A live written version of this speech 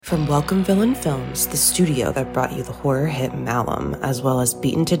From Welcome Villain Films, the studio that brought you the horror hit Malum, as well as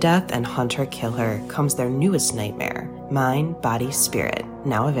Beaten to Death and Hunter Kill Her, comes their newest nightmare, Mind, Body, Spirit,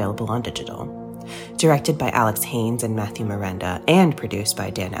 now available on digital. Directed by Alex Haynes and Matthew Miranda, and produced by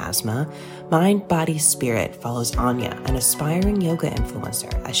Dan Asma, Mind, Body, Spirit follows Anya, an aspiring yoga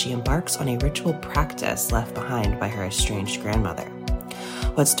influencer, as she embarks on a ritual practice left behind by her estranged grandmother.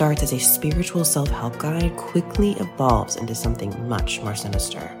 What starts as a spiritual self-help guide quickly evolves into something much more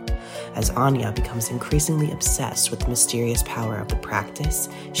sinister. As Anya becomes increasingly obsessed with the mysterious power of the practice,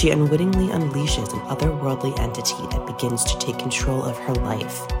 she unwittingly unleashes an otherworldly entity that begins to take control of her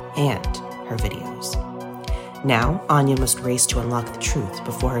life and her videos. Now, Anya must race to unlock the truth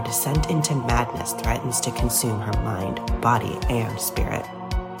before her descent into madness threatens to consume her mind, body, and spirit.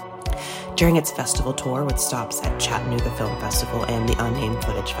 During its festival tour with stops at Chattanooga Film Festival and the Unnamed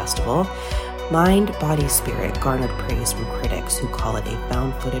Footage Festival, Mind, Body, Spirit garnered praise from critics who call it a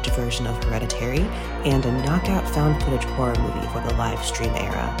found footage version of Hereditary and a knockout found footage horror movie for the live stream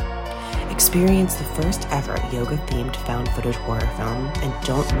era. Experience the first ever yoga-themed found footage horror film and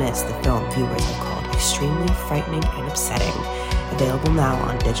don't miss the film viewers have called extremely frightening and upsetting. Available now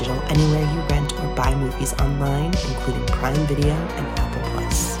on digital anywhere you rent or buy movies online, including Prime Video and Apple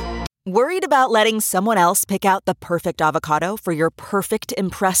Plus. Worried about letting someone else pick out the perfect avocado for your perfect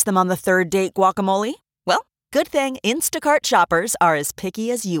impress them on the third date guacamole? Well, good thing Instacart shoppers are as picky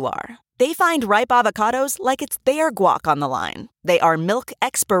as you are. They find ripe avocados like it's their guac on the line. They are milk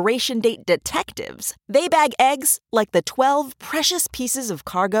expiration date detectives. They bag eggs like the 12 precious pieces of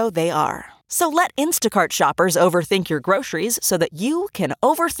cargo they are. So let Instacart shoppers overthink your groceries so that you can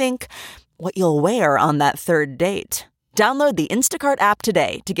overthink what you'll wear on that third date. Download the Instacart app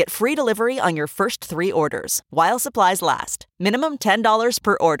today to get free delivery on your first 3 orders, while supplies last. Minimum $10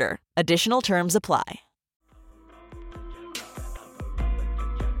 per order. Additional terms apply.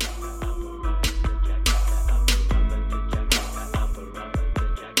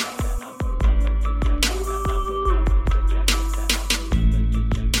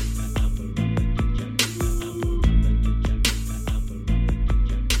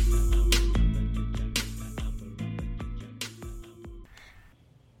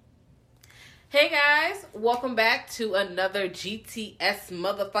 Hey guys, welcome back to another GTS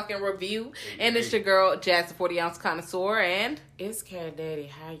motherfucking review. And it's your girl, Jazz the 40 ounce connoisseur, and it's Cat Daddy.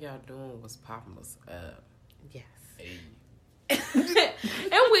 How y'all doing? What's poppin' us up? Yes. Hey.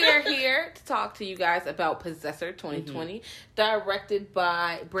 And we are here to talk to you guys about Possessor 2020, directed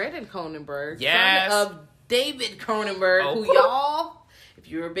by Brandon Cronenberg, yes, son of David Cronenberg, who y'all, if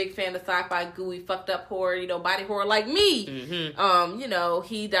you're a big fan of sci-fi, gooey, fucked up horror, body horror like me,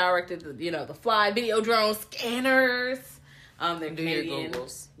 he directed, The Fly, Videodrome, Scanners. They're Canadian.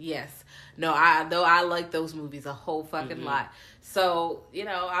 Yes. No, I like those movies a whole fucking lot. So,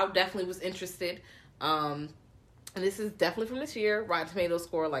 I definitely was interested. And this is definitely from this year. Rotten Tomatoes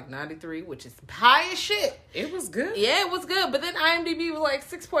score like 93, which is high as shit. It was good. Yeah, it was good. But then IMDb was like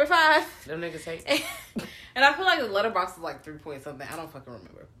 6.5. Them niggas hate. And I feel like the Letterboxd is like 3 point something. I don't fucking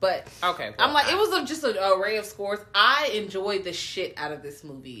remember. But okay, I'm like, it was just an array of scores. I enjoyed the shit out of this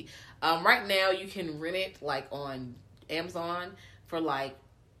movie. Right now, you can rent it like on Amazon for like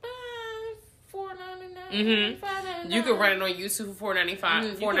 $4.99. $5.99. You can rent it on YouTube for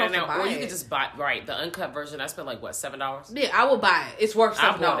 $4.95, $4.99, or you can it. just buy the uncut version. I spent like $7. Yeah, I would buy it. It's worth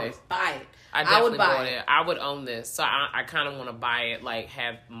 $7. Buy it. I definitely would buy bought it. I would own this, so I kind of want to buy it, like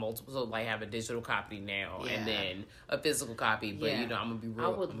have multiple, so like have a digital copy now and then a physical copy. But I'm gonna be real. I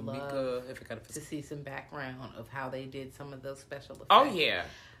would love if it got a to see some background of how they did some of those special effects. Oh yeah.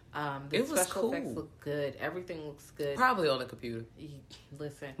 The special effects look good. Everything looks good. Probably on the computer.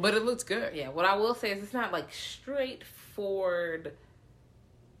 Listen. But it looks good. Yeah, what I will say is it's not like straightforward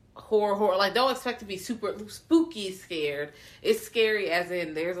horror. Like, don't expect to be super spooky scared. It's scary as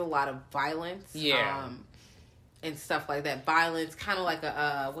in there's a lot of violence. Yeah. And stuff like that. Violence, kind of like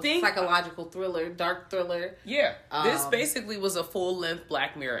a psychological thriller, dark thriller. Yeah. This basically was a full-length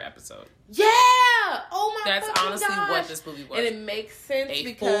Black Mirror episode. Yeah! Oh my god. That's honestly what this movie was. And it makes sense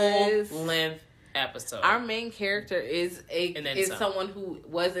because full-length episode. Our main character is some. someone who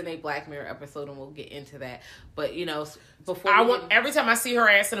was in a Black Mirror episode, and we'll get into that. But before every time I see her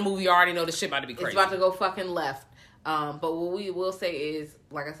ass in a movie, I already know the shit about to be crazy. It's about to go fucking left. But what we will say is,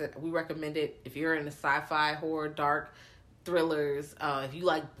 like I said, we recommend it if you're into sci-fi, horror, dark thrillers. If you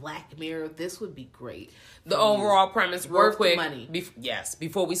like Black Mirror, this would be great. The overall premise, real quick, money.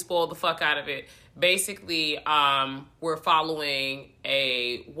 Before we spoil the fuck out of it, basically, we're following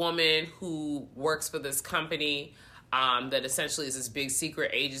a woman who works for this company that essentially is this big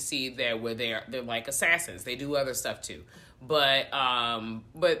secret agency where they're like assassins. They do other stuff too. but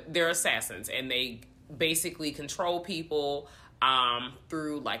they're assassins, and they basically control people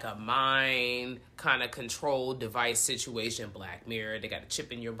through like a mind kind of control device situation. Black Mirror. They got a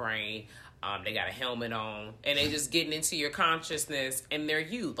chip in your brain. They got a helmet on, and they just getting into your consciousness, and they're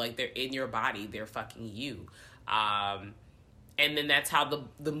you. Like, they're in your body. They're fucking you. And then that's how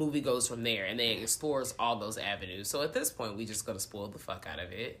the movie goes from there, and then it explores all those avenues. So at this point, we just gonna spoil the fuck out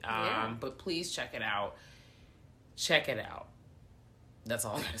of it. But please check it out. Check it out. That's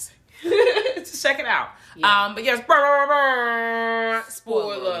all I'm gonna say. Just check it out. Yeah. But yes,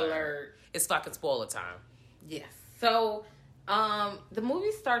 spoiler alert. It's fucking spoiler time. Yes. So, the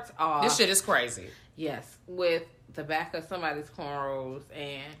movie starts off. This shit is crazy. Yes, with the back of somebody's cornrows,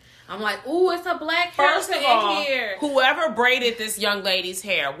 and I'm like, ooh, it's a black person in here. Whoever braided this young lady's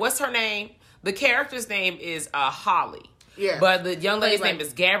hair, what's her name? The character's name is Holly. Yeah. But the young lady's name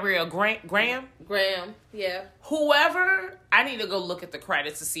is Gabrielle Graham. Graham, yeah. Whoever, I need to go look at the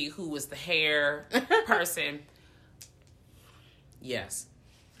credits to see who was the hair person. Yes.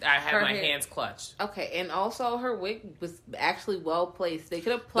 I have my hands clutched. Okay, and also her wig was actually well placed. They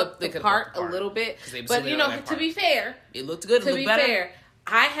could have plucked the part a little bit. But, you know, to be fair. It looked good. To be fair,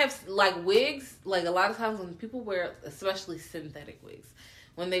 I have, like, wigs, like, a lot of times when people wear, especially synthetic wigs,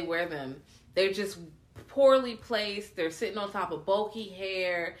 when they wear them, they're just poorly placed. They're sitting on top of bulky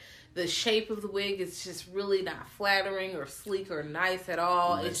hair. The shape of the wig is just really not flattering or sleek or nice at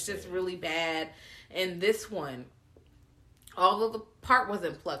all. It's just really bad. And this one, although the part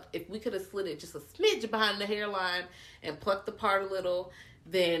wasn't plucked, if we could have slid it just a smidge behind the hairline and plucked the part a little,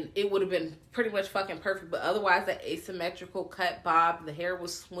 then it would have been pretty much fucking perfect. But otherwise, that asymmetrical cut bob, the hair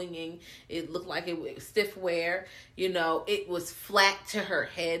was swinging. It looked like it was stiff wear. You know, it was flat to her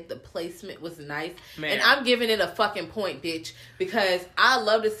head. The placement was nice. Man. And I'm giving it a fucking point, bitch, because I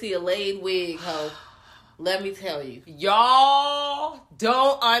love to see a laid wig, ho. Let me tell you. Y'all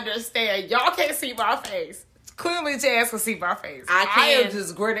don't understand. Y'all can't see my face. Clearly, Jazz can see my face. I am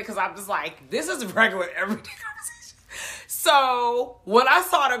just grinning because I'm just like, this is regular everyday conversation. So, when I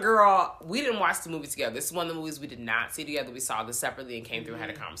saw the girl, we didn't watch the movie together. This is one of the movies we did not see together. We saw this separately and came through and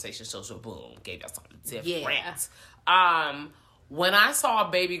had a conversation. So, boom, gave us something different. Yeah. When I saw a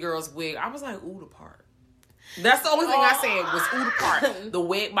baby girl's wig, I was like, ooh, the part. That's the only thing I said was, ooh, the part. The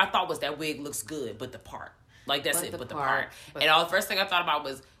wig, my thought was that wig looks good, but the part. Like, that's it, but the part. And all the first thing I thought about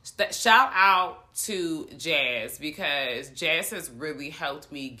was, shout out to Jazz, because Jazz has really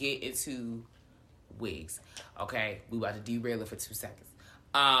helped me get into wigs. Okay? We about to derail it for 2 seconds.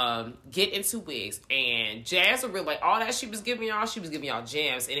 Get into wigs. And Jazz was really, like, all that she was giving y'all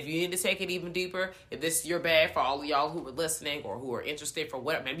gems. And if you need to take it even deeper, if this is your bag for all of y'all who are listening or who are interested for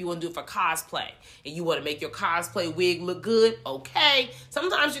whatever, maybe you want to do it for cosplay, and you want to make your cosplay wig look good, okay.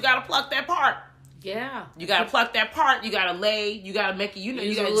 Sometimes you got to pluck that part. Yeah. You gotta pluck that part. You gotta lay. You gotta make it. You know.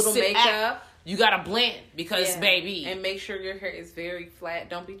 You gotta a little makeup. You gotta blend because, baby. And make sure your hair is very flat.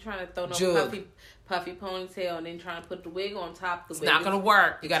 Don't be trying to throw no puffy ponytail and then trying to put the wig on top. It's not gonna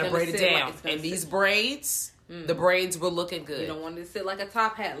work. You gotta braid it down. And these braids, the braids were looking good. You don't want it to sit like a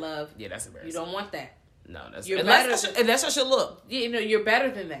top hat, love. Yeah, that's embarrassing. You don't want that. No, that's that's how she'll look. Yeah, you know, you're better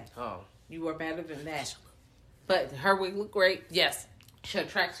than that. Oh, you are better than that. But her wig looked great. Yes. She had a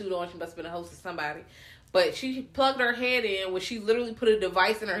tracksuit on. She must have been a host of somebody. But she plugged her head in when she literally put a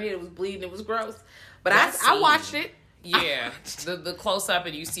device in her head. It was bleeding. It was gross. But I watched it. Yeah. The close up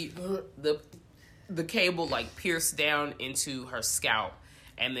and you see the cable like pierce down into her scalp.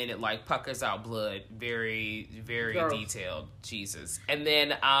 And then it like puckers out blood. Very, very detailed. Jesus. And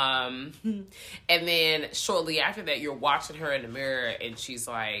then shortly after that, you're watching her in the mirror and she's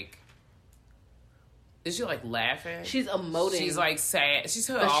like, is she like laughing? She's emoting. She's like sad. She's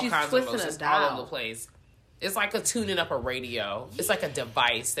all kinds of emotions all over the place. It's like a tuning up a radio. It's like a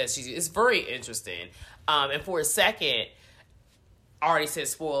device that it's very interesting. And for a second, I already said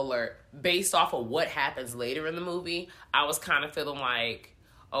spoiler alert, based off of what happens later in the movie, I was kind of feeling like,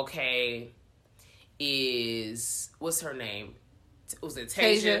 okay, what's her name? Was it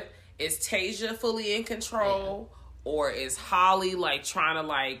Tasia? Is Tasia fully in control? Yeah. Or is Holly like trying to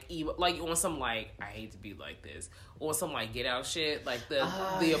like on some like, I hate to be like this, or some like get out shit, like the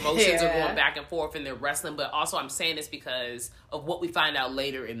emotions are going back and forth and they're wrestling. But also I'm saying this because of what we find out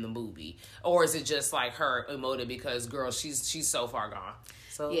later in the movie, or is it just like her emotive because girl, she's so far gone.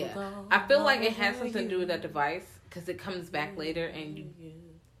 So yeah, I feel like it has something to do with that device because it comes back later and you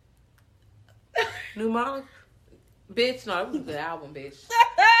Pneumonic, bitch. No, it was a good album, bitch.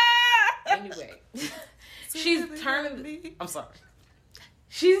 Anyway. She's turning. I'm sorry.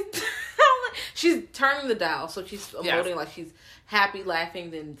 She's. She's turning the dial, so she's emoting like she's happy,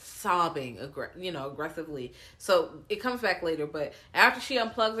 laughing, then sobbing, aggressively. So it comes back later, but after she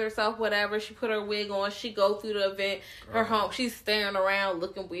unplugs herself, whatever, she put her wig on, she go through the event, her home, she's staring around,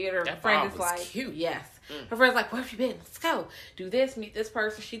 looking weird. Her friend is like, cute. Yes. Her friend's like, where have you been? Let's go. Do this, meet this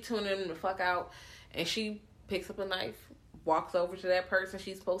person. She tuning him the fuck out, and she picks up a knife, walks over to that person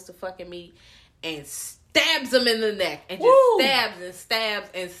she's supposed to fucking meet, and stabs him in the neck, and just stabs and stabs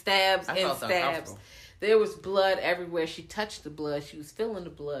and stabs and stabs. There was blood everywhere. She touched the blood. She was feeling the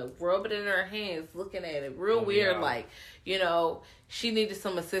blood, rubbing it in her hands, looking at it. Real weird, like, she needed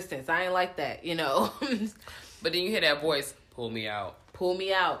some assistance. I ain't like that, But then you hear that voice, pull me out. Pull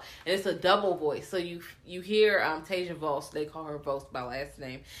me out. And it's a double voice. So you hear Tasia Voss, they call her Voss by last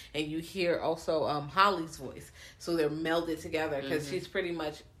name, and you hear also Holly's voice. So they're melded together because she's pretty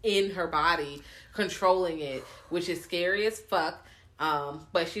much in her body controlling it, which is scary as fuck.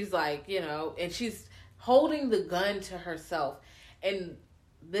 But she's like, and she's holding the gun to herself, and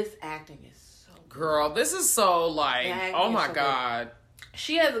this acting is so good. Girl, this is so like, oh my God.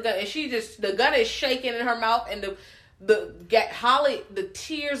 She has a gun, and the gun is shaking in her mouth, and Holly, the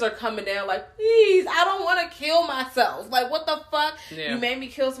tears are coming down like, please, I don't want to kill myself. Like, what the fuck? Yeah. You made me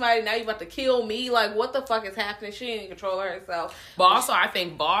kill somebody, now you about to kill me? Like, what the fuck is happening? She ain't in control of herself. But also, I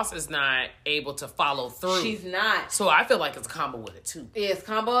think Boss is not able to follow through. She's not. So I feel like it's a combo with it, too. Yeah, it's a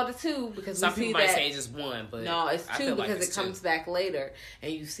combo with it, too. Because some people might say just one, but no, it's two because it comes back later,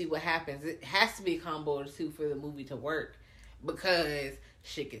 and you see what happens. It has to be a combo of the two for the movie to work, because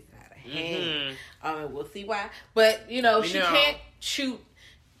shit gets out of hand. We'll see why. But, she can't shoot.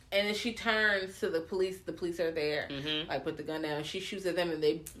 And then she turns to the police. The police are there. Like, put the gun down. She shoots at them, and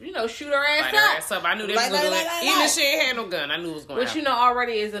they, shoot her ass up. I knew they was going to do it. Even if she ain't had no gun, I knew it was going to happen. Which,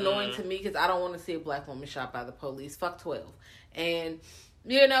 already is annoying to me, because I don't want to see a black woman shot by the police. Fuck 12. And,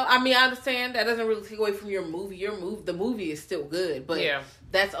 I understand that doesn't really take away from your movie. The movie is still good. But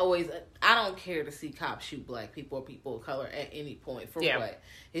that's always, I don't care to see cops shoot black people or people of color at any point. For what?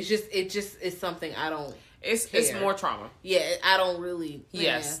 It just is something I don't It's more trauma. Yeah, I don't really.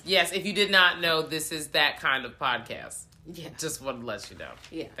 Yes. If you did not know, this is that kind of podcast. Yeah. Just wanted to let you know.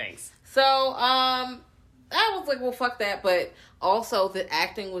 Yeah. Thanks. So, I was like, well, fuck that. But also, the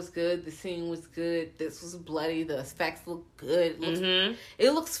acting was good. The scene was good. This was bloody. The effects look good.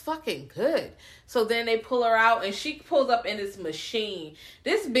 It looks fucking good. So then they pull her out, and she pulls up in this machine.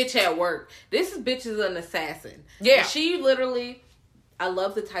 This bitch at work. This bitch is an assassin. Yeah. And she literally... I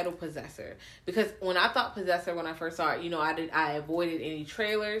love the title Possessor, because when I thought Possessor, when I first saw it, I avoided any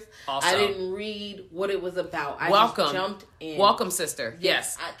trailers. Also, I didn't read what it was about. I just jumped in. Welcome, sister.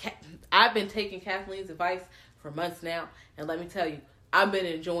 Yes. I've been taking Kathleen's advice for months now, and let me tell you, I've been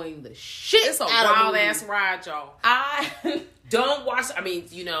enjoying the shit. It's a wild ass ride, y'all. I don't watch. I mean,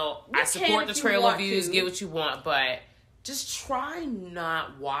 I support the trailer views. Get what you want, but just try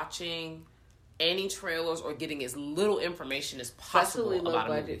not watching any trailers or getting as little information as possible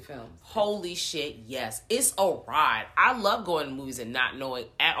about a movie. Films. Holy shit, yes. It's a ride. I love going to movies and not knowing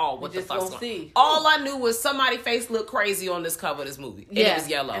at all what the fuck's going on. All I knew was somebody's face looked crazy on this cover of this movie. And it was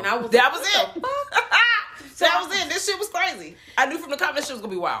yellow. And that was it. That was it. This shit was crazy. I knew from the cover this shit was going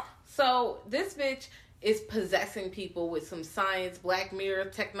to be wild. So, this bitch is possessing people with some science, Black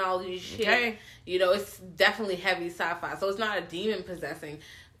Mirror technology shit. Okay. It's definitely heavy sci-fi. So, it's not a demon possessing.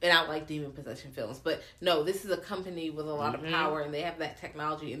 And I like demon possession films. But no, this is a company with a lot of power, and they have that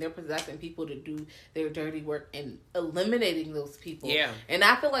technology, and they're possessing people to do their dirty work and eliminating those people. Yeah. And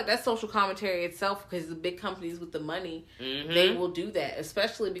I feel like that's social commentary itself, because the big companies with the money, they will do that.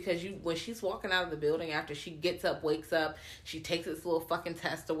 Especially because when she's walking out of the building after she gets up, wakes up, she takes this little fucking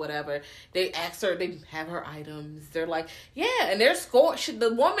test or whatever, they ask her, they have her items. They're like, yeah, and they're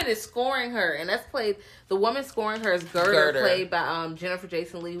the woman is scoring her, and the woman scoring her is Gerder. Played by Jennifer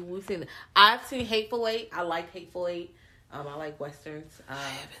Jason Leigh. I've seen Hateful Eight. I like Hateful Eight. I like westerns. I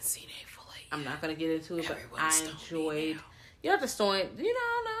haven't seen Hateful Eight. I'm not gonna get into it, but I enjoyed. You have to no, you have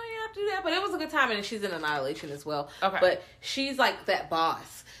to do that. But it was a good time, and she's in Annihilation as well. Okay. But she's like that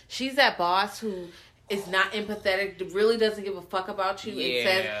boss. She's that boss who is not empathetic. Really doesn't give a fuck about you. Yeah. It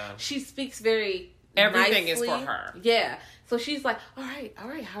says she speaks very. Everything nicely. Is for her. Yeah. So she's like, all right,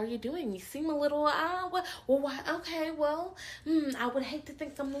 how are you doing? You seem a little, I would hate to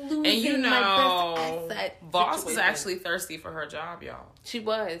think I'm losing my best asset. Boss was actually thirsty for her job, y'all. She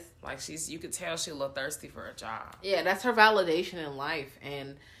was. Like, you could tell she a little thirsty for her job. Yeah, that's her validation in life.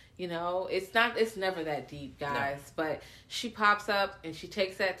 And, You know, it's never that deep, guys. No. But she pops up and she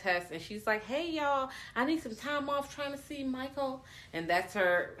takes that test and she's like, hey, y'all, I need some time off trying to see Michael. And that's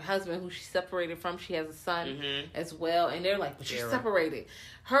her husband who she separated from. She has a son as well. And they're like, but she's separated.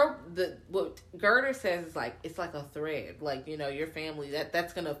 What Gerder says is like, it's like a thread. Like, you know, your family,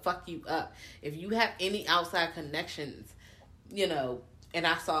 that's going to fuck you up. If you have any outside connections, you know, and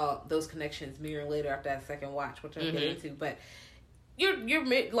I saw those connections mirror later after that second watch, which I'll get into, but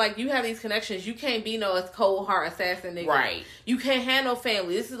you're like, you have these connections. You can't be no cold heart assassin nigga. Right. You can't have no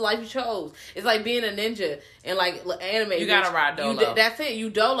family. This is the life you chose. It's like being a ninja and like anime. You gotta ride dolo. That's it. You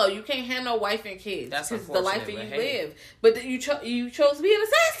dolo. You can't have no wife and kids. That's the life that you live. But you chose to be an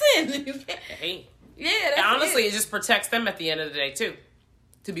assassin. You can't. Hey. Yeah. That's honestly, it just protects them at the end of the day too.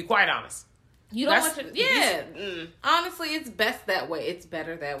 To be quite honest. You don't want to. Yeah. Honestly, it's best that way. It's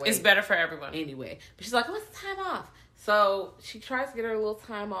better that way. It's better for everyone. Anyway, but she's like, what's the time off? So she tries to get her a little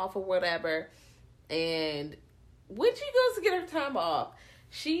time off or whatever. And when she goes to get her time off,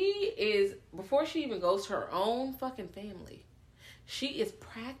 before she even goes to her own fucking family, she is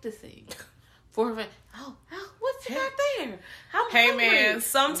practicing for her family. Oh, what's you got there? Hey, man,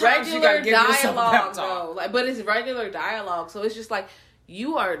 sometimes you gotta give yourself a pep talk. But it's regular dialogue. So it's just like,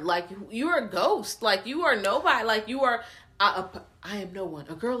 you're a ghost. Like, you are nobody. Like, you are, I am no one.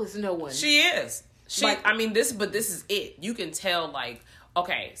 A girl is no one. She is. This is it. You can tell, like,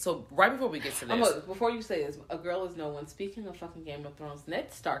 okay, so right before we get to this. Before you say this, a girl is no one. Speaking of fucking Game of Thrones,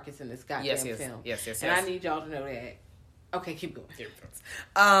 Ned Stark is in this goddamn film. Yes. And I need y'all to know that. Okay, keep going.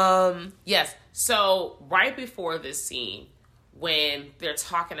 Yes. So right before this scene, when they're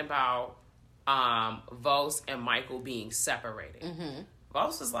talking about Vos and Michael being separated,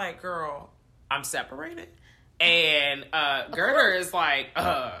 Vos is like, girl, I'm separated. And Gerder is like,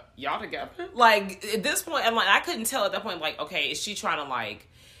 y'all together? Like, at this point, I'm like, I couldn't tell at that point, like, okay, is she trying to, like,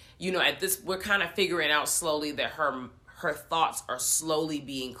 you know, we're kind of figuring out slowly that her thoughts are slowly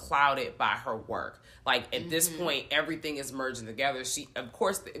being clouded by her work. Like, at this point, everything is merging together. Of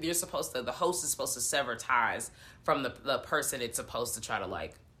course, the host is supposed to sever ties from the person it's supposed to try to,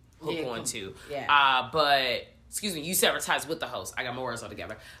 like, hook onto. Yeah. But... Excuse me, you sever ties with the host. I got my words all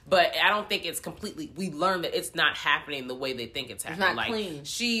together. But I don't think it's completely... We learned that it's not happening the way they think it's happening. It's not clean.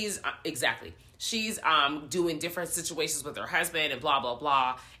 She's... exactly. She's doing different situations with her husband and blah, blah,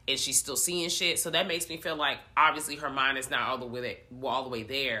 blah. And she's still seeing shit. So that makes me feel like, obviously, her mind is not all the way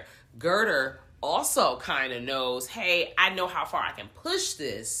there. Gerder also kind of knows, hey, I know how far I can push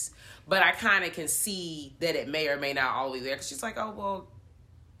this. But I kind of can see that it may or may not all the way there. Because she's like, oh, well...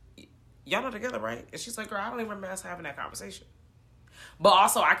 Y'all not together, right? And she's like, girl, I don't even remember us having that conversation. But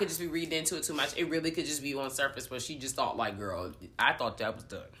also, I could just be reading into it too much. It really could just be on surface, but she just thought, like, girl, I thought that was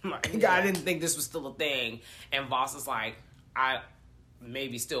done. Like, I didn't think this was still a thing. And Voss is like, I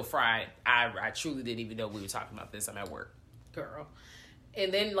maybe still fried. I truly didn't even know we were talking about this. I'm at work. Girl.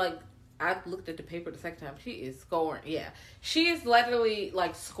 And then, like, I looked at the paper the second time. She is scoring. Yeah. She is literally,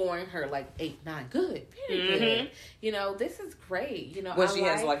 like, scoring her, like, 8, 9. Good. Very good. You know, this is great. You know, when she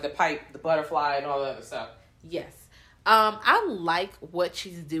has, like, the pipe, the butterfly, and all that other stuff. Yes. I like what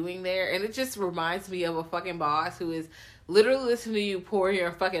she's doing there. And it just reminds me of a fucking boss who is literally listening to you pour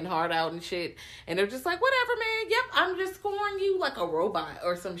your fucking heart out and shit. And they're just like, whatever, man. Yep, I'm just scoring you like a robot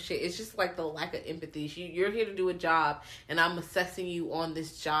or some shit. It's just like the lack of empathy. You're here to do a job, and I'm assessing you on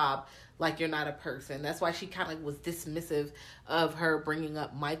this job like you're not a person. That's why she kind of was dismissive of her bringing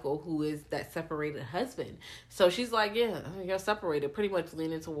up Michael, who is that separated husband. So she's like, yeah, you're separated. Pretty much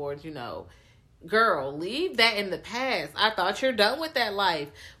leaning towards, you know, girl, leave that in the past. I thought you're done with that life.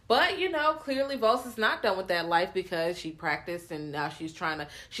 But, you know, clearly Vos is not done with that life because she practiced and now she's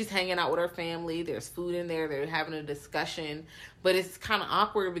hanging out with her family. There's food in there. They're having a discussion. But it's kind of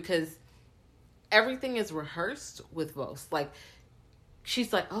awkward because everything is rehearsed with Vos. Like,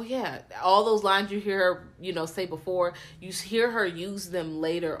 she's like, oh yeah, all those lines you hear her, you know, say before, you hear her use them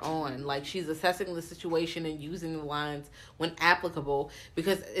later on. Like, she's assessing the situation and using the lines when applicable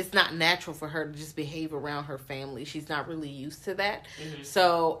because it's not natural for her to just behave around her family. She's not really used to that.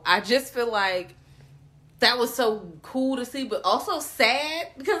 So I just feel like that was so cool to see, but also sad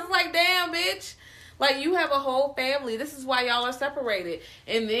because it's like, damn, bitch. Like, you have a whole family. This is why y'all are separated.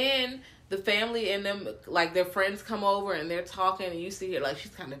 And then the family and them, like, their friends come over and they're talking and you see her, like,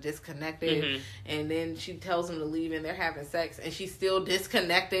 she's kind of disconnected. And then she tells them to leave and they're having sex and she's still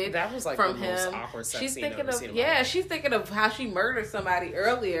disconnected. That was like from the most awkward sex scene I've ever seen in my life. She's thinking of how she murdered somebody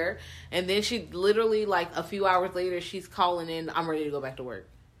earlier, and then she literally, like, a few hours later, she's calling in, I'm ready to go back to work.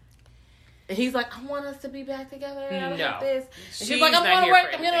 And he's like, I want us to be back together. I don't like this. And she's like, I'm going to work.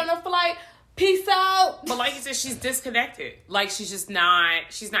 I'm getting on a flight. Peace out. But like you said, she's disconnected. Like she's not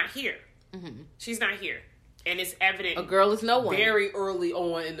here. Mm-hmm. She's not here. And it's evident. A girl is no one. Very early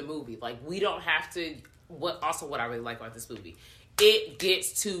on in the movie. Like, we don't have to... What I really like about this movie, it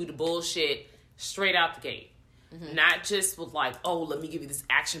gets to the bullshit straight out the gate. Mm-hmm. Not just with like, oh, let me give you this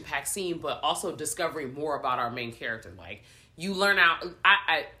action-packed scene, but also discovering more about our main character. Like, you learn out...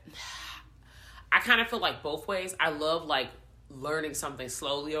 I kind of feel like both ways. I love, like, learning something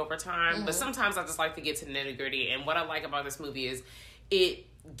slowly over time. Mm-hmm. But sometimes I just like to get to the nitty-gritty. And what I like about this movie is it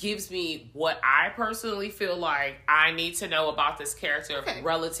gives me what I personally feel like I need to know about this character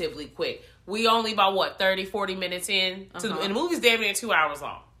relatively quick. We only about, 30, 40 minutes in. And the movie's damn near 2 hours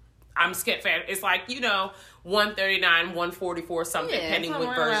long. I'm scared. It's like, 139, 144 something, depending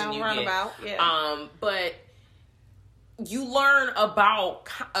what version you get. Yeah. But you learn about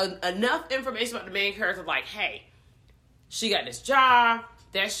enough information about the main character, like, hey, she got this job.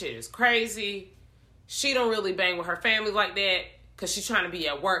 That shit is crazy. She don't really bang with her family like that because she's trying to be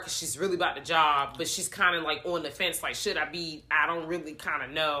at work because she's really about the job, but she's kind of like on the fence, like, should I be? I don't really kind of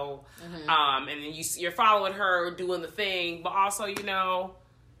know. Mm-hmm. And then you're following her doing the thing, but also,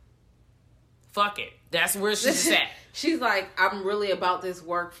 fuck it. That's where she's at. She's like, I'm really about this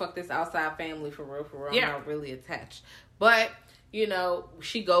work. Fuck this outside family for real. Yeah. I'm not really attached. But,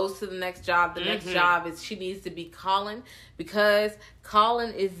 she goes to the next job. The next job is she needs to be Colin because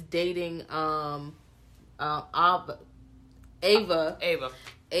Colin is dating Ava.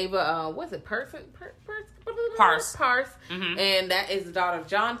 What's it? Parse. Mm-hmm. And that is the daughter of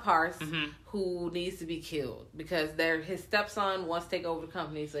John Parse, who needs to be killed because his stepson wants to take over the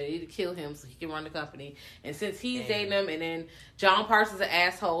company, so they need to kill him so he can run the company. And since he's dating him, and then John Parse is an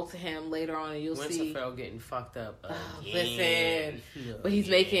asshole to him later on, and you'll see Winterfell getting fucked up again. But he's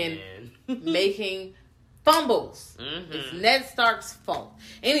making fumbles. Mm-hmm. It's Ned Stark's fault.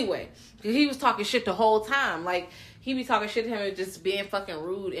 Anyway, he was talking shit the whole time. Like, he be talking shit to him and just being fucking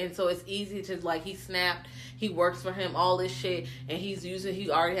rude. And so it's easy to, like, he snapped. He works for him, all this shit. And he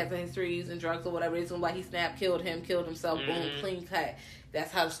already has a history of using drugs or whatever. It's like he snapped, killed himself, boom, clean cut.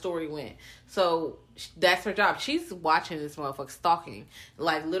 That's how the story went. So that's her job. She's watching this motherfucker, stalking.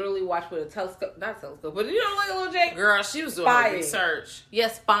 Like, literally watch with a telescope. Not telescope, but like a little Jake. Girl, she was doing her research. Yeah,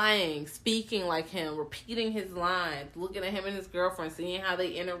 spying, speaking like him, repeating his lines, looking at him and his girlfriend, seeing how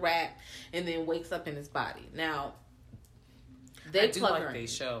they interact, and then wakes up in his body. Now, I do like they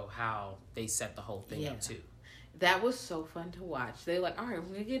show how they set the whole thing up, too. That was so fun to watch. They're like, all right, we're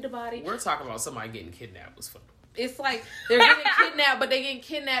going to get the body. We're talking about somebody getting kidnapped was fun. It's like they're getting kidnapped, but they're getting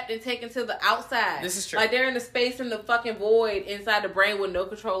kidnapped and taken to the outside. This is true. Like, they're in the space in the fucking void inside the brain with no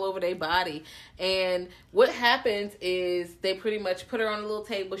control over their body. And what happens is they pretty much put her on a little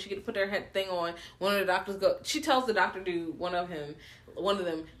table. She get to put her head thing on. One of the doctors she tells the doctor dude, one of them,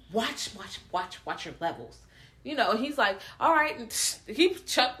 watch your levels. He's like, all right. And he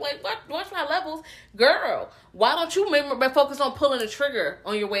chucked, like, watch my levels. Girl, why don't you focus on pulling the trigger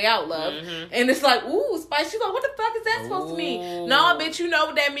on your way out, love? Mm-hmm. And it's like, ooh, Spice. She's like, what the fuck is that supposed to mean? No, bitch, you know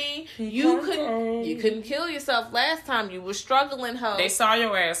what that mean. You couldn't kill yourself last time. You were struggling, ho. They saw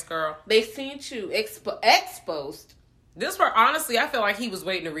your ass, girl. They seen you exposed. This part, honestly, I feel like he was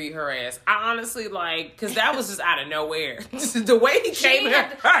waiting to read her ass. I honestly, because that was just out of nowhere. The way he came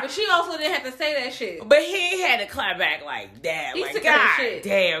at her. But she also didn't have to say that shit. But he had to clap back like that. Like, God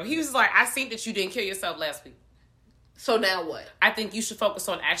damn. He was like, I see that you didn't kill yourself last week. So now what? I think you should focus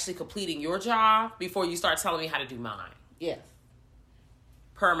on actually completing your job before you start telling me how to do mine. Yes.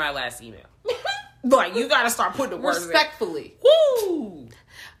 Per my last email. Like, you got to start putting the words in. Respectfully. Woo!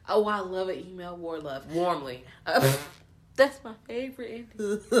 Oh, I love an email war love. Warmly. That's my favorite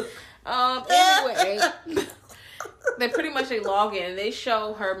ending. Anyway, they log in and they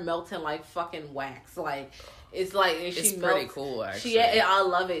show her melting like fucking wax. Like, it's like, and it's she pretty melts, cool, actually. I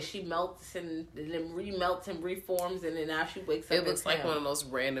love it. She melts and then remelts and reforms, and then now she wakes up. It looks like one of those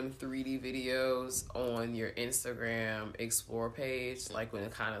random 3D videos on your Instagram Explore page, like when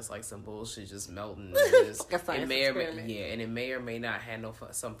it kind of is like some bullshit just melting. Like a science experiment. And it may or may not have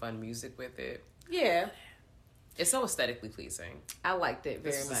some fun music with it. Yeah. It's so aesthetically pleasing. I liked it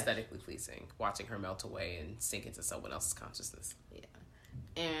very much. Aesthetically pleasing. Watching her melt away and sink into someone else's consciousness. Yeah.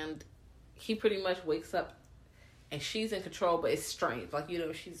 And he pretty much wakes up and she's in control, but it's strange. Like,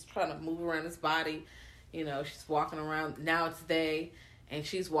 she's trying to move around his body. She's walking around. Now it's day and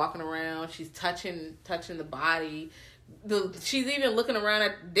she's walking around. She's touching the body. She's even looking around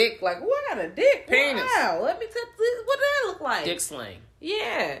at the dick like, oh, I got a dick. Penis. Wow, let me touch this. What does that look like? Dick slang.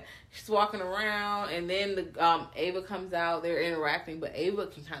 Yeah. She's walking around, and then Ava comes out. They're interacting, but Ava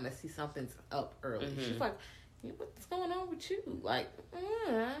can kind of see something's up early. Mm-hmm. She's like, what's going on with you? Like,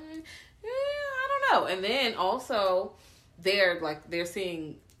 know. And then also, they're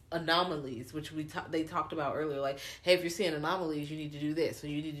seeing anomalies, which they talked about earlier. Like, hey, if you're seeing anomalies, you need to do this, or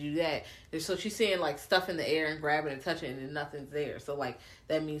you need to do that. So she's seeing like stuff in the air and grabbing and touching it, and nothing's there. So like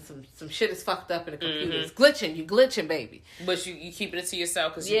that means some shit is fucked up in the computer. It's glitching. You glitching, baby. But you keeping it to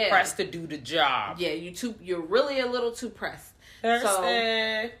yourself because you pressed to do the job. Yeah, you're really a little too pressed.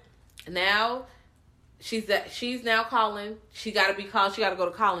 So now she's now calling. She got to be called. She got to go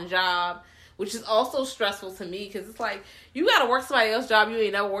to Colin's job, which is also stressful to me because it's like, you got to work somebody else's job. You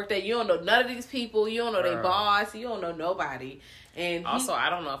ain't never worked at. You don't know none of these people. You don't know their boss. You don't know nobody. And also,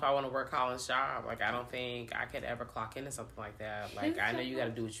 I don't know if I want to work Colin's job. Like, I don't think I could ever clock into something like that. Like, I know you got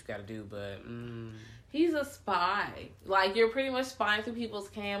to do what you got to do, but... He's a spy. Like, you're pretty much spying through people's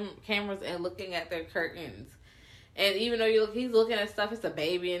cameras and looking at their curtains. And even though he's looking at stuff, it's a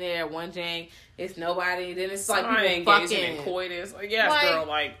baby in there, one jank, it's nobody, then it's somebody like people fucking in coitus. Like, yes, girl,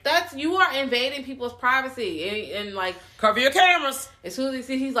 like you are invading people's privacy and like cover your cameras. As soon as he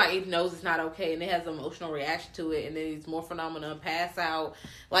sees, he's like, he knows it's not okay, and it has an emotional reaction to it, and then he's more phenomenal, pass out.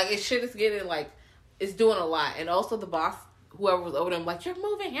 Like, shit is getting like, it's doing a lot. And also the boss, whoever was over them, like, you're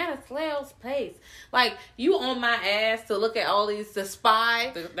moving at a snail's pace. Like, you on my ass to look at all these, to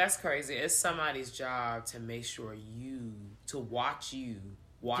spy. That's crazy. It's somebody's job to make sure to watch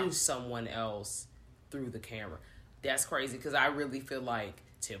someone else through the camera. That's crazy because I really feel like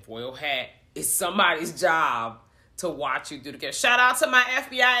tinfoil hat is somebody's job to watch you through the camera. Shout out to my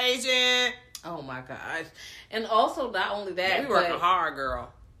FBI agent. Oh my gosh. And also, not only that, yeah, we working hard,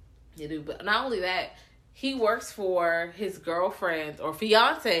 girl. You do, but not only that, he works for his girlfriend's or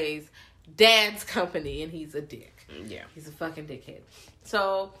fiance's dad's company, and he's a dick. Yeah. He's a fucking dickhead.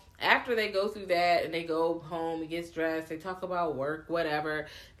 So, after they go through that, and they go home, he gets dressed, they talk about work, whatever,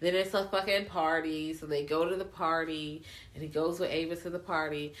 then it's a fucking party, so they go to the party, and he goes with Ava to the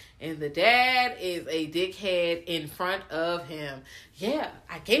party, and the dad is a dickhead in front of him. Yeah,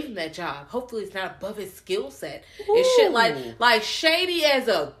 I gave him that job. Hopefully it's not above his skill set. Ooh. And shit like shady as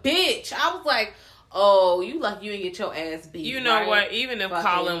a bitch. I was like, oh, you ain't get your ass beat. You know what? Even if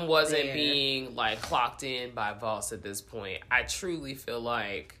Colin wasn't being like clocked in by Voss at this point, I truly feel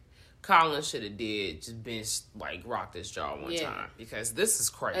like Colin should have just been like rocked his jaw one time because this is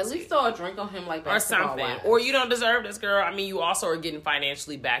crazy. At least throw a drink on him like or something. Or you don't deserve this, girl. I mean, you also are getting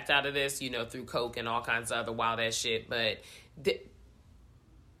financially backed out of this, through coke and all kinds of other wild ass shit. But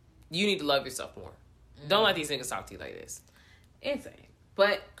you need to love yourself more. Don't let these niggas talk to you like this. Insane,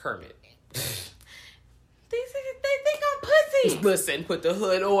 but Kermit. These niggas, they think I'm pussy. Listen, put the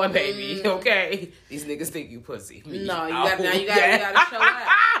hood on, baby. Okay, these niggas think you pussy. No, you gotta show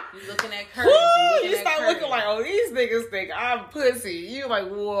up. You looking at Curtis. You start looking like, oh, these niggas think I'm pussy. You like,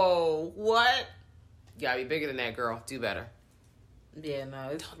 whoa, what? You gotta be bigger than that, girl. Do better. Yeah, no,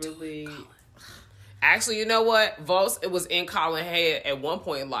 it's really. Actually, you know what? Voss, it was in Colin's head at one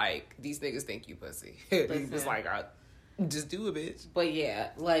point. Like, these niggas think you pussy. He was like, just do it, bitch. But yeah,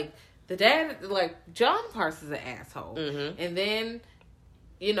 like. The dad, like, John Parks is an asshole. Mm-hmm. And then,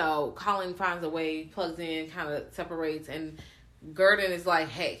 Colin finds a way, plugs in, kind of separates, and Gurdon is like,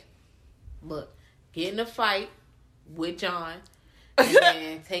 hey, look, get in a fight with John and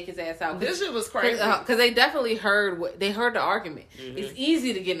then take his ass out. This shit was crazy. Because they definitely heard the argument. Mm-hmm. It's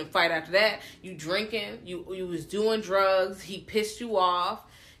easy to get in a fight after that. You drinking, you was doing drugs, he pissed you off,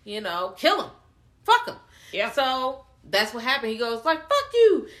 kill him. Fuck him. Yeah. So... that's what happened. He goes like, fuck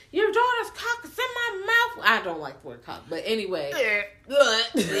you. Your daughter's cock is in my mouth. I don't like the word cock. But anyway.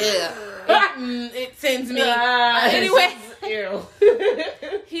 It sends me. Anyway.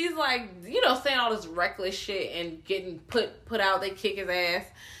 He's like, saying all this reckless shit and getting put out. They kick his ass.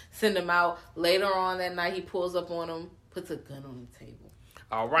 Send him out. Later on that night, he pulls up on him. Puts a gun on the table.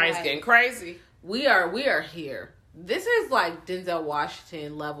 All right. It's getting crazy. We are here. This is like Denzel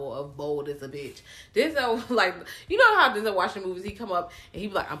Washington level of bold as a bitch. Denzel, like, you know how Denzel Washington movies, he come up and he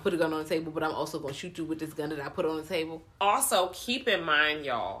be like, I'm putting a gun on the table, but I'm also going to shoot you with this gun that I put on the table. Also, keep in mind,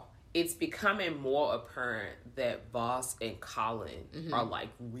 y'all, it's becoming more apparent that Voss and Colin are like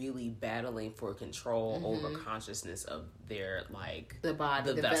really battling for control over consciousness of their, like, the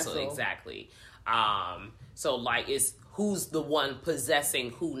body, the vessel. Exactly. So like it's who's the one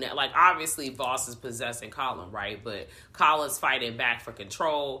possessing who now. Like obviously Voss is possessing Colin, right? But Colin's fighting back for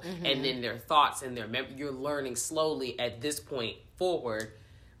control, and then their thoughts and their you're learning slowly at this point forward,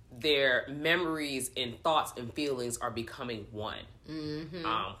 their memories and thoughts and feelings are becoming one.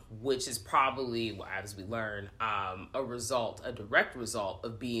 Which is probably, as we learn, a direct result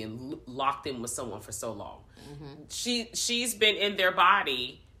of being locked in with someone for so long. She's been in their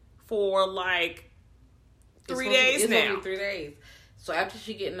body for like 3 days now. It's 3 days. So after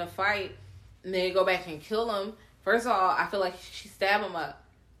she get in a fight, And they go back and kill him. First of all, I feel like she stabbed him up,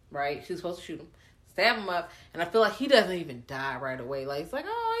 right? She was supposed to shoot him. Stab him up, and I feel like he doesn't even die right away. Like, it's like,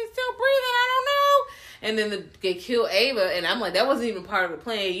 oh, he's still breathing, I don't know. And then they kill Ava, and I'm like, that wasn't even part of the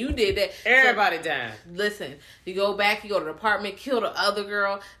plan. You did that. Everybody died. Listen, you go back, you go to the apartment, kill the other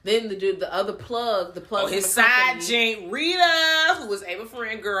girl, then the other plug, his side jink, Rita, who was Ava's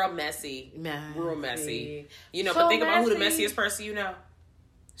friend, girl, messy. Real messy. You know, so but think about who the messiest person you know.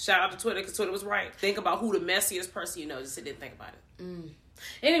 Shout out to Twitter, because Twitter was right. Think about who the messiest person you know. Just sit there and think about it.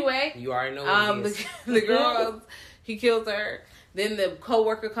 Anyway, you already know who he is. The girl, he kills her. Then the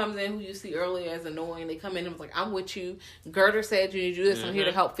co-worker comes in, who you see earlier as annoying. They come in and was like, I'm with you. Gerder said you need to do this. I'm here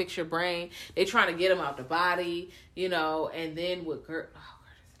to help fix your brain. They trying to get him out the body, you know. And then with Gerder's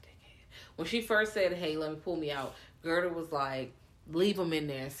a dickhead. When she first said, hey, let me pull me out, Gerder was like, leave them in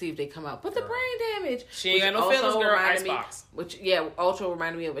there and see if they come out. But the brain damage. She ain't got no feelings, girl. Icebox. Which, yeah, also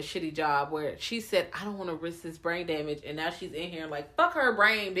reminded me of a shitty job where she said, I don't want to risk this brain damage. And now she's in here like, fuck her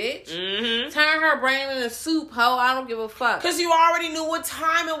brain, bitch. Turn her brain into soup, hoe. I don't give a fuck. Because you already knew what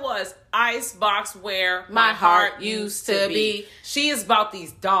time it was. Icebox where my heart used to be. She is about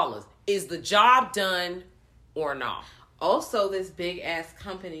these dollars. Is the job done or not? Also, this big ass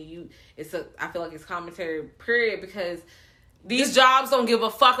company, I feel like it's commentary, period, because these jobs don't give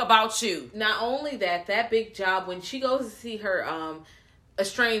a fuck about you. Not only that big job, when she goes to see her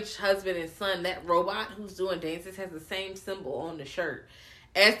estranged husband and son, that robot who's doing dances has the same symbol on the shirt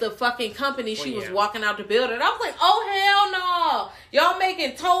as the fucking company she was walking out the building. I was like, oh, hell no. Y'all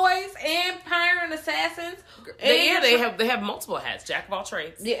making toys and hiring assassons? They have multiple hats, jack of all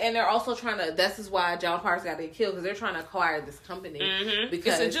trades. Yeah, and they're also trying to, this is why John Parks got to get killed, because they're trying to acquire this company.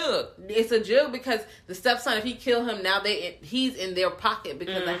 Because it's a jug. It's a jug because the stepson, if he kill him, now he's in their pocket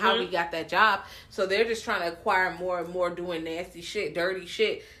because of how he got that job. So they're just trying to acquire more and more, doing nasty shit, dirty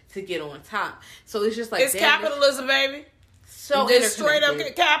shit to get on top. So it's just like, it's capitalism, baby. So it's straight up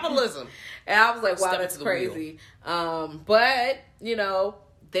capitalism. And I was like, wow, that's crazy. But, you know,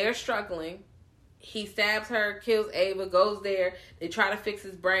 they're struggling. He stabs her, kills Ava, goes there. They try to fix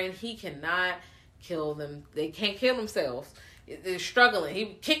his brain. He cannot kill them. They can't kill themselves. They're struggling. He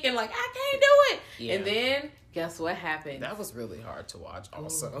kicking like, I can't do it. Yeah. And then, guess what happened? That was really hard to watch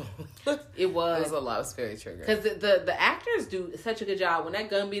also. It was. It was a lot. It was very triggering. Because the actors do such a good job. When that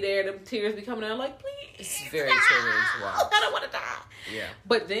gun be there, the tears be coming out like, please. It's very triggering to watch. I don't want to die. Yeah.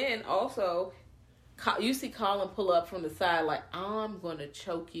 But then also, you see Colin pull up from the side like, I'm going to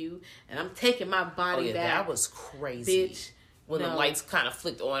choke you and I'm taking my body back. That was crazy. Bitch. When the lights kind of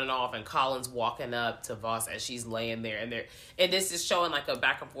flicked on and off and Colin's walking up to Voss as she's laying there. And this is showing like a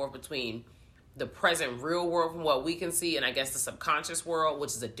back and forth between the present real world from what we can see and I guess the subconscious world,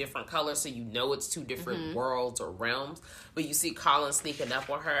 which is a different color, so you know it's two different worlds or realms. But you see Colin sneaking up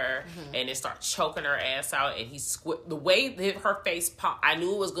on her and then start choking her ass out, and the way her face popped, I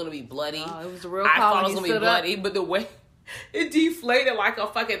knew it was going to be bloody. Oh, it was a real I thought it was going to be bloody, but the way it deflated like a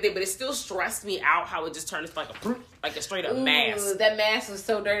fucking thing, but it still stressed me out how it just turned into like a straight up mask. That mask was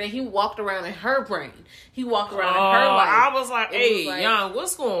so dirty. He walked around in her brain. He walked around in her life. I was like, hey, young,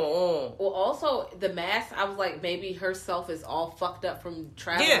 what's going on? Well, also, the mask, I was like, maybe herself is all fucked up from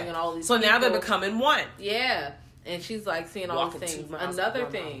traveling and all these So people. Now they're becoming one. Yeah. And she's like seeing all these things. Another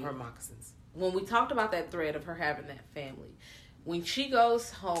thing, her moccasins. When we talked about that thread of her having that family, when she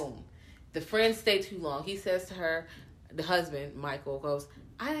goes home, the friends stay too long. He says to her, the husband, Michael, goes,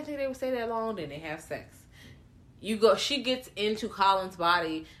 I didn't think they would stay that long. Then they have sex. She gets into Colin's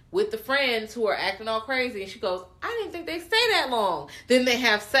body with the friends who are acting all crazy, and she goes, I didn't think they stay that long. Then they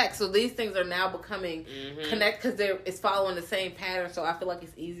have sex. So these things are now becoming connect because it's following the same pattern. So I feel like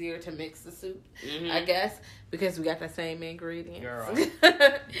it's easier to mix the soup, I guess, because we got the same ingredients.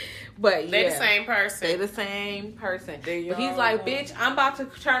 But they the same person. They the same person. But he's like, bitch, I'm about to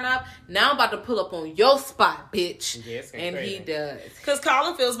turn up. Now I'm about to pull up on your spot, bitch. Yes, and crazy. He does. Because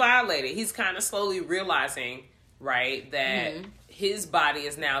Colin feels violated. He's kind of slowly realizing, right, that his body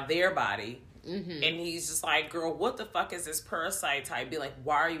is now their body. And he's just like, girl, what the fuck is this parasite type? Be like,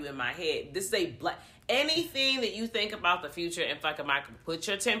 why are you in my head? This is a black... Anything that you think about the future and fucking Michael, put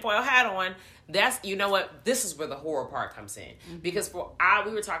your tinfoil hat on. That's, you know what? This is where the horror part comes in. Because we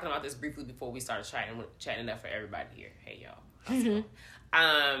were talking about this briefly before we started chatting up for everybody here. Hey, y'all.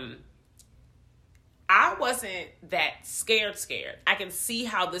 I wasn't that scared. I can see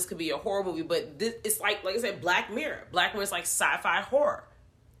how this could be a horror movie, but it's like I said, Black Mirror. Black Mirror is like sci-fi horror.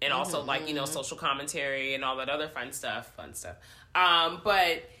 And also like, you know, social commentary and all that other fun stuff.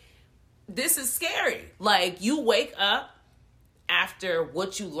 But this is scary. Like, you wake up after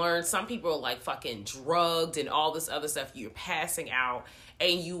what you learn. Some people are like fucking drugged and all this other stuff. You're passing out.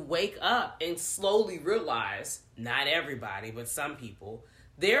 and you wake up and slowly realize, not everybody, but some people,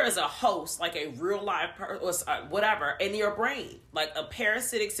 there is a host, like a real live whatever, in your brain, like a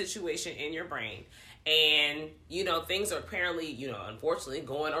parasitic situation in your brain. And, you know, things are apparently, you know, unfortunately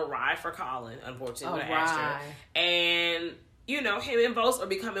going awry for Colin, unfortunately for Asher. And, you know, him and Vos are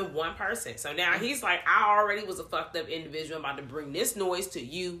becoming one person. So now he's like, I already was a fucked up individual. I'm about to bring this noise to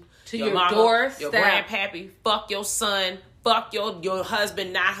you, to your mama, doorstep, your grandpappy, fuck your son, fuck your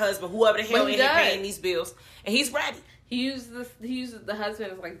husband, not husband, whoever the hell ain't paying these bills. And he's ready. He uses the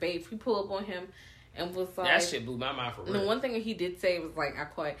husband as like bait. He pulled up on him and was like, that shit blew my mind for real. And the one thing he did say was like,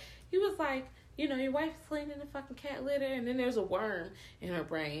 he was like, you know, your wife's cleaning the fucking cat litter, and then there's a worm in her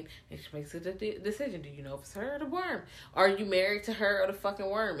brain, and she makes a decision. Do you know if it's her or the worm? Are you married to her or the fucking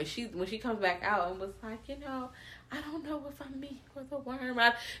worm? And when she comes back out and was like, you know, I don't know if I'm me or the worm.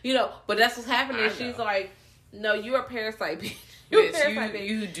 But that's what's happening. She's like, no, you're a parasite, bitch.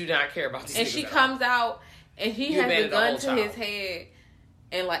 You do not care about these And she comes out, and he has a gun to his head,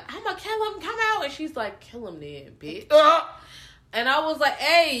 and like, I'm gonna kill him, come out. And she's like, kill him then, bitch. And I was like,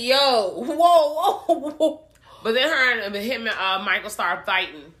 hey, yo, whoa. But then him and Michael start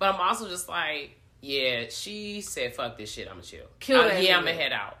fighting. But I'm also just like, yeah, she said, fuck this shit, I'm gonna chill. I'm gonna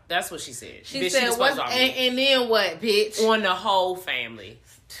head out. That's what she said. She said, and then what, bitch? On the whole family.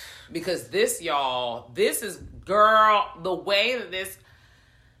 Because this is, girl, the way that this...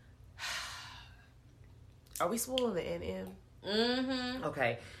 Are we spoiling the NM? Mm-hmm.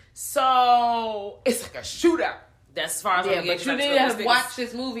 Okay. So, it's like a shootout. That's as far as I'm but you didn't have watched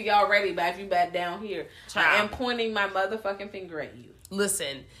this movie already, but if you back down here, I am pointing my motherfucking finger at you.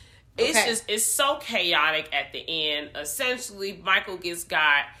 Listen, it's so chaotic at the end. Essentially, Michael gets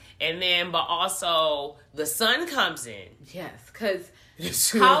got, but also the son comes in. Yes, because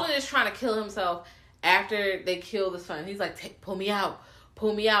Colin is trying to kill himself after they kill the son. He's like, pull me out.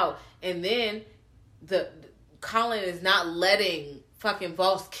 And then Colin is not letting fucking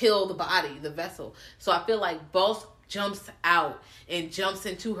Boss kill the body, the vessel. So I feel like Boss jumps out and jumps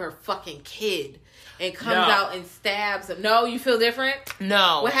into her fucking kid and comes out and stabs him. No, you feel different?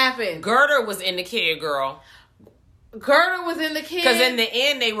 No. What happened? Gerda was in the kid, girl. Gerda was in the kid? Because in the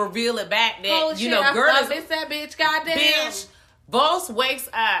end, they reveal it back that, Holy shit, Gerda's... I missed that bitch, goddamn. Bitch, Boss wakes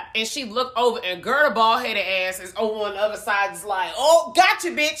up and she look over and Gerda bald-headed ass is over on the other side. It's like, oh, gotcha,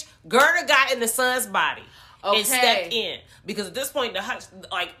 bitch. Gerda got in the son's body. And stepped in. Because at this point,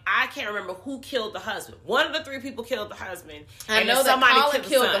 I can't remember who killed the husband. One of the three people killed the husband. I know that Colin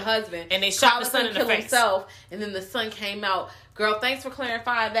killed the husband. And they shot the son in the face. Himself, and then the son came out. Girl, thanks for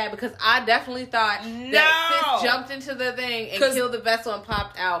clarifying that, because I definitely thought that Sis jumped into the thing and killed the vessel and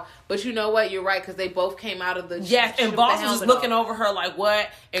popped out. But you know what? You're right, because they both came out of the... Yes, and Boss was just looking over her like, what?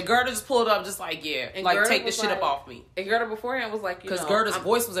 And Gerda just pulled up just like, yeah. And like, take this shit up off me. And Gerda beforehand was like, because Gerda's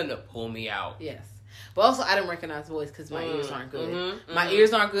voice was in the pull me out. Yes. But also, I didn't recognize the voice because my ears aren't good. My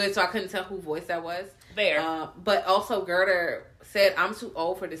ears aren't good, so I couldn't tell who voice that was. But also, Gerda said, I'm too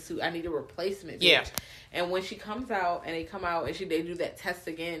old for this suit. I need a replacement. Bitch. Yeah. And when she comes out, and they come out, and they do that test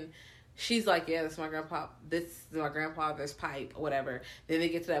again, she's like, yeah, this is my grandpa. This is my grandfather's pipe, or whatever. Then they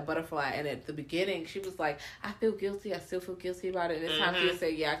get to that butterfly, and at the beginning, she was like, I feel guilty. I still feel guilty about it. And this time, she'll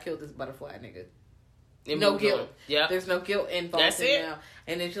say, yeah, I killed this butterfly, nigga. No guilt. Yeah. There's no guilt involved. That's it. Now.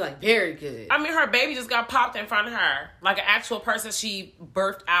 And then she's like, very good. I mean, her baby just got popped in front of her. Like an actual person she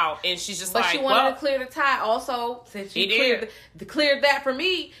birthed out. And she's just but she wanted to clear the tie also. Since she cleared that for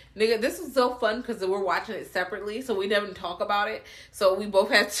me. Nigga, this was so fun because we're watching it separately. So we didn't talk about it. So we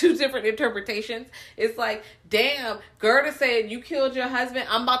both had two different interpretations. It's like, damn, Gerda said, you killed your husband.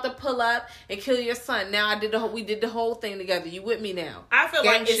 I'm about to pull up and kill your son. Now we did the whole thing together. You with me now? I feel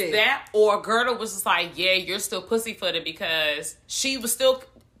like it's that, or Gerda was just like, yeah, you're still pussyfooted, because she was still,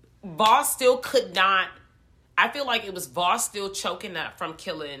 Voss still could not, I feel like it was Voss still choking up from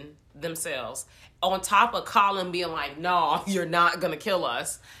killing themselves. On top of Colin being like, no, you're not going to kill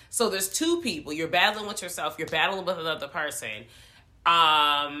us. So there's two people. You're battling with yourself. You're battling with another person.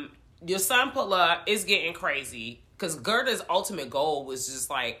 Your son pull up is getting crazy. Because Gerda's ultimate goal was just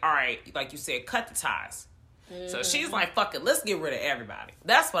like, all right, like you said, cut the ties. So she's like, fuck it, let's get rid of everybody.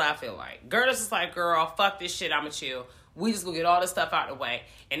 That's what I feel like. Gerda's just like, girl, fuck this shit, I'ma chill. We just gonna get all this stuff out of the way.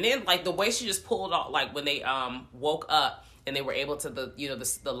 And then, like, the way she just pulled off, like, when they woke up and they were able to,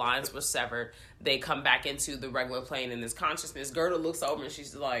 the lines were severed, they come back into the regular plane in this consciousness. Gerda looks over and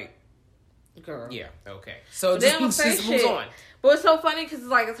she's like, girl. Yeah, okay. So they don't say shit. Moves on. But it's so funny because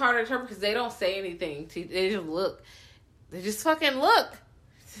it's hard to interpret because they don't say anything. They just look. They just fucking look.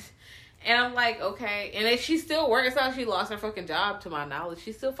 And I'm like, okay. And she still works. It's not like she lost her fucking job, to my knowledge.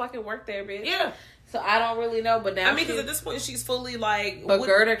 She still fucking worked there, bitch. Yeah. So I don't really know, but now I mean, because at this point she's fully like. But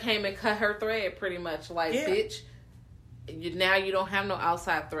Gerda came and cut her thread pretty much. Like, bitch, now you don't have no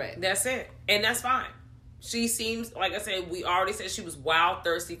outside threat. That's it, and that's fine. She seems, like I said, we already said she was wild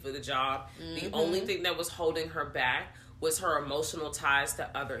thirsty for the job. Mm-hmm. The only thing that was holding her back was her emotional ties to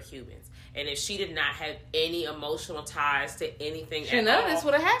other humans. And if she did not have any emotional ties to anything at all, none of this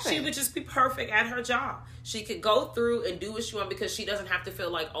would have happened. She would just be perfect at her job. She could go through and do what she wants because she doesn't have to feel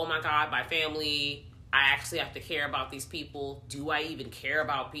like, oh my God, my family, I actually have to care about these people. Do I even care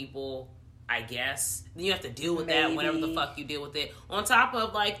about people? I guess. Then you have to deal with that, whatever the fuck you deal with it. On top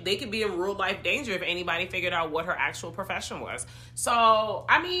of, like, they could be in real life danger if anybody figured out what her actual profession was. So,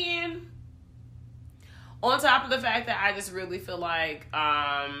 I mean, on top of the fact that I just really feel like,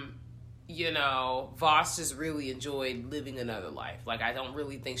 you know, Voss just really enjoyed living another life. Like, I don't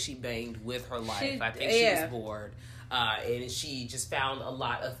really think she banged with her life. I think she was bored. And she just found a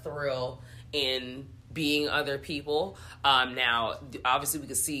lot of thrill in being other people. Now, obviously, we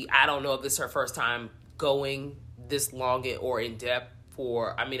can see, I don't know if this is her first time going this long or in depth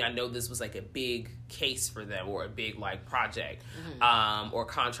for, I mean, I know this was like a big case for them or a big like project or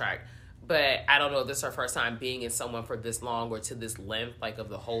contract, but I don't know if this is her first time being in someone for this long or to this length, like of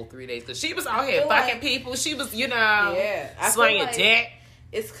the whole 3 days. So she was out here fucking people. She was, you know, slinging dick.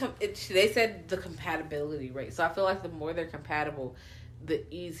 They said the compatibility rate. So I feel like the more they're compatible, the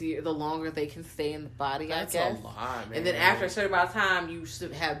easier, the longer they can stay in the body. That's, I guess. A lot, man. And then after a certain amount of time, you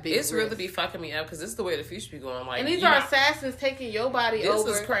should have big. It's really be fucking me up because this is the way the future be going. Like, and these are assassins taking your body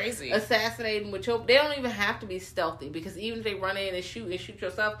over. This is crazy. Assassinating with your. They don't even have to be stealthy because even if they run in and shoot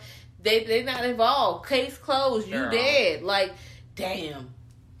yourself, they're not involved. Case closed. You dead. Like, damn.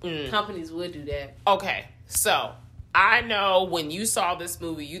 Companies would do that. Okay, so I know when you saw this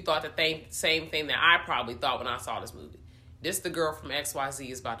movie, you thought the same thing that I probably thought when I saw this movie. This the girl from XYZ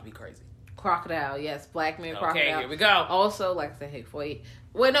is about to be crazy. Crocodile, yes. Black man Crocodile. Okay, here we go. Also, like I said, Hateful Eight.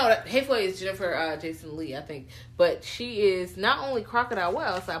 Well, no, Hateful Eight is Jennifer Jason Leigh, I think. But she is not only Crocodile. What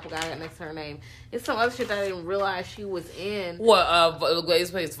else Apple Guy got next to her name? It's some other shit that I didn't realize she was in. What,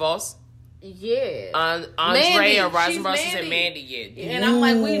 Glaze plays Voss? Yeah. Andrea Riseborough and Mandy. Yeah. And I'm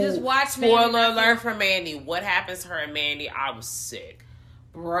like, we just watched Spoiler alert for Mandy. What happens to her and Mandy? I was sick.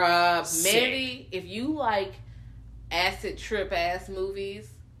 Bruh. Mandy, if you like acid trip ass movies,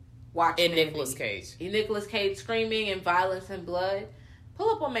 watch and Nicolas Cage. Nicolas Cage screaming and violence and blood. Pull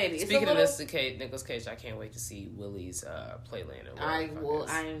up on Mandy. Speaking of Nicolas Cage, I can't wait to see Willie's Playland.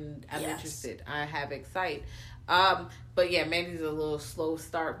 I'm interested. I have excite. But yeah, Mandy's a little slow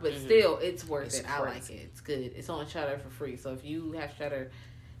start, but still, it's worth it. Crazy. I like it. It's good. It's on Shudder for free. So if you have Shudder,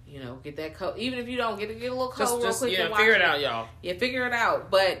 you know, get that code. Even if you don't, get a little code real quick. Yeah, figure it out, y'all. Yeah, figure it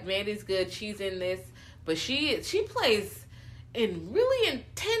out. But Mandy's good. She's in this. But she plays in really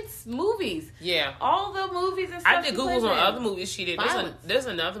intense movies. Yeah. All the movies and stuff. I did Googles on other movies she did. There's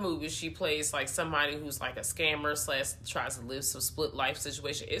another movie she plays like somebody who's like a scammer / tries to live some split life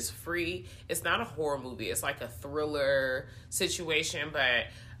situation. It's free. It's not a horror movie. It's like a thriller situation. But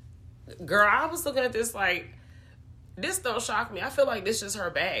girl, I was looking at this like, this don't shock me. I feel like this is her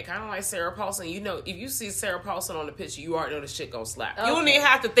bag. Kind of like Sarah Paulson. You know, if you see Sarah Paulson on the picture, you already know the shit gonna slap. Okay. You don't even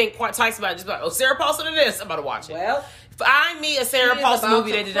have to think quite twice about it. Just like, oh, Sarah Paulson in this. I'm about to watch it. Well, find me a Sarah Paulson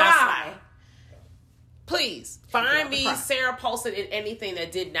movie that did not slap. Please. Find me Sarah Paulson in anything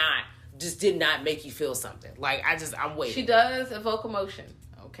that did not make you feel something. Like, I'm waiting. She does evoke emotion.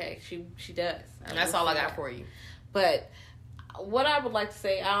 Okay. She does. And that's all I got for you. But what I would like to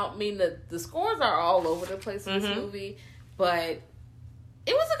say, I don't mean the scores are all over the place in this movie, but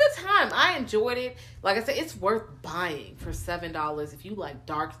it was a good time. I enjoyed it. Like I said, it's worth buying for $7 if you like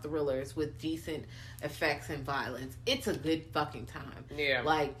dark thrillers with decent effects and violence. It's a good fucking time. Yeah.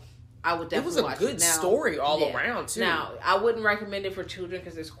 Like, I would definitely watch it. It was a good story all around, too. Now, I wouldn't recommend it for children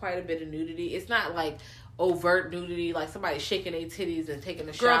because there's quite a bit of nudity. It's not like overt nudity, like somebody shaking their titties and taking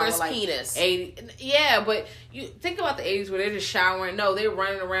a shower. Girl, there's like penis. 80, yeah, but you think about the 80s where they're just showering. No, they're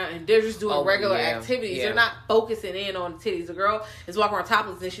running around and they're just doing regular activities. Yeah. They're not focusing in on the titties. The girl is walking around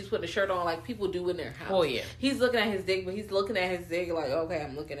topless and she's putting a shirt on like people do in their house. Oh, yeah. He's looking at his dick, but he's looking at his dick like, okay,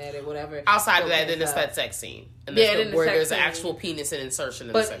 I'm looking at it, whatever. Outside of that, then it's that sex scene. And where there's an actual penis and insertion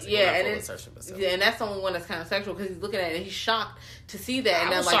in the sex scene. Yeah, and that's the only one that's kind of sexual because he's looking at it and he's shocked to see that.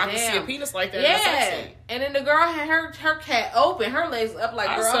 And I was shocked to see a penis like that in the sex scene. And then the girl had her cat open, her legs up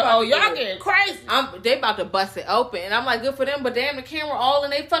like, girl, y'all getting crazy. They about to bust it open. And I'm like, good for them, but damn, the camera all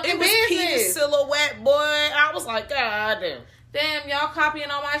in they fucking business. It was penis silhouette, boy. I was like, God damn. Damn, y'all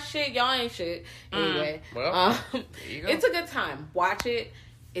copying all my shit. Y'all ain't shit. Anyway, well, it's a good time. Watch it.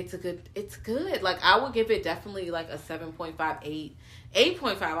 It's good. Like, I would give it definitely like a 7.5,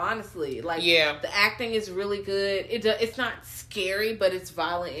 8.5, honestly. Like, the acting is really good. It's not scary, but it's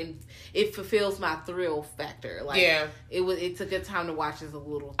violent and it fulfills my thrill factor. Like, it's a good time to watch as a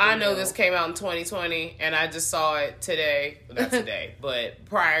little thrill. I know this came out in 2020 and I just saw it today. Not today, but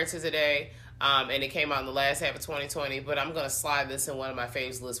prior to today. And it came out in the last half of 2020, but I'm going to slide this in one of my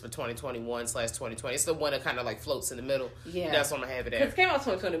faves lists for 2021/2020. It's the one that kind of like floats in the middle. Yeah. That's what I'm going to have it at. It came out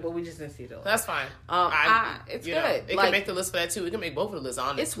 2020, but we just didn't see it. That's fine. It's good. It can make the list for that too. It can make both of the lists,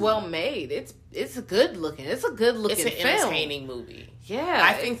 honestly. It's well made. It's good looking. It's a good looking film. It's an entertaining movie. Yeah.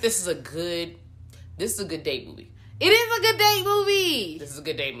 I think this is a good date movie. It is a good date movie. This is a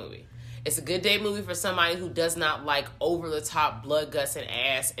good date movie. It's a good date movie for somebody who does not like over-the-top blood, guts, and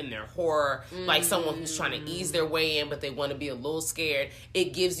ass in their horror. Like someone who's trying to ease their way in, but they want to be a little scared.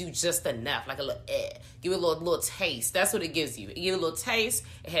 It gives you just enough, like a little give it a little taste. That's what it gives you. It gives you a little taste.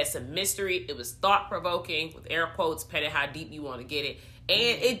 It has some mystery. It was thought-provoking, with air quotes, depending how deep you want to get it.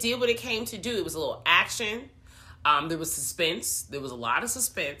 And it did what it came to do. It was a little action. There was suspense. There was a lot of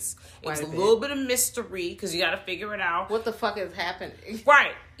suspense. It was a little bit of mystery because you got to figure it out. What the fuck is happening?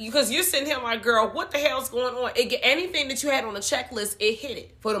 Right. Because you're sitting here like, girl, what the hell's going on? Anything that you had on the checklist, it hit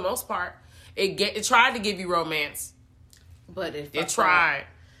it for the most part. It tried to give you romance. But it tried.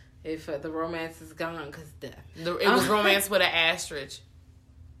 If the romance is gone because death. It was romance with an asterisk.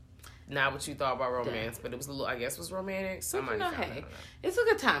 Not what you thought about romance, but it was a little, I guess, was romantic. Somebody it's a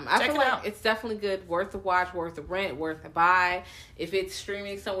good time. I feel like it's definitely good, worth the watch, worth the rent, worth the buy. If it's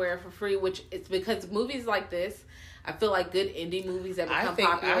streaming somewhere for free, which it's because movies like this, I feel like good indie movies that become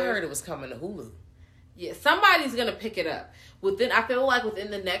popular. I heard it was coming to Hulu. Yeah, somebody's gonna pick it up I feel like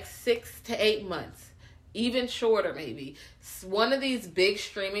within the next 6 to 8 months. Even shorter, maybe. One of these big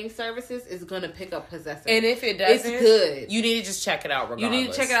streaming services is going to pick up Possessor. And if it doesn't, it's good. You need to just check it out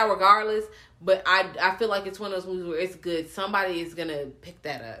regardless. But I feel like it's one of those movies where it's good. Somebody is going to pick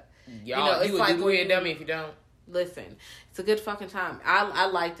that up. Y'all, you would be a dummy if you don't. Listen, it's a good fucking time. I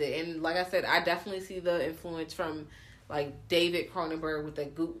liked it. And like I said, I definitely see the influence from like David Cronenberg with the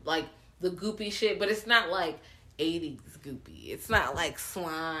goopy shit. But it's not like 80s goopy. It's not like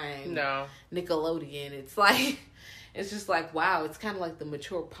slime. No. Nickelodeon. It's like, it's just like, wow, it's kind of like the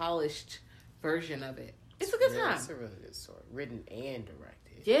mature, polished version of it. It's a good time. It's a really good story. Written and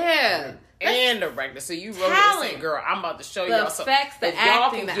directed. Yeah. And directed. So you wrote it and said, girl, I'm about to show y'all some effects, the acting,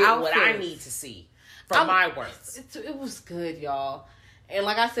 y'all can the outfits. What I need to see from my work. It was good, y'all. And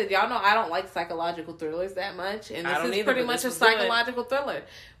like I said, y'all know I don't like psychological thrillers that much. And this is pretty much a psychological thriller.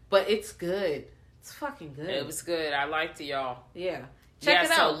 But it's good. It's fucking good. It was good. I liked it, y'all. Yeah. Check it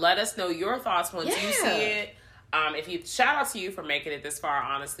out. So let us know your thoughts once you see it. Shout out to you for making it this far,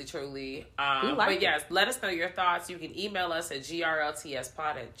 honestly, truly. Let us know your thoughts. You can email us at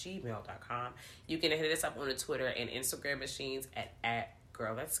grltspod@gmail.com. You can hit us up on the Twitter and Instagram machines at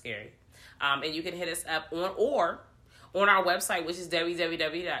Girl That's Scary. And you can hit us up on our website, which is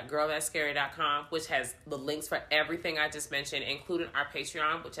www.girlthatscary.com, which has the links for everything I just mentioned, including our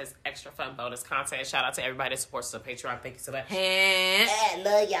Patreon, which has extra fun bonus content. Shout out to everybody that supports us on Patreon. Thank you so much. I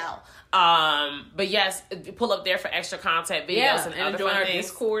love y'all. But yes, pull up there for extra content, videos, and other fun things.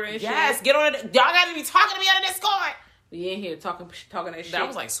 Discord and shit. Yes, get on it. Y'all gotta be talking to me on the Discord. We in here talking that shit. That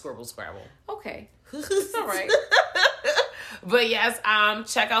was like Scribble Scrabble. Okay. It's all right. But yes,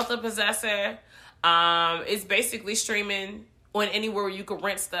 check out The Possessor. It's basically streaming on anywhere you can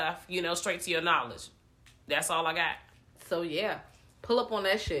rent stuff, straight to your knowledge. That's all I got. So yeah, pull up on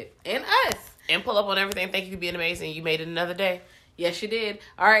that shit. And us. And pull up on everything. Thank you for being amazing. You made it another day. Yes, you did.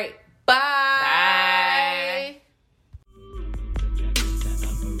 All right.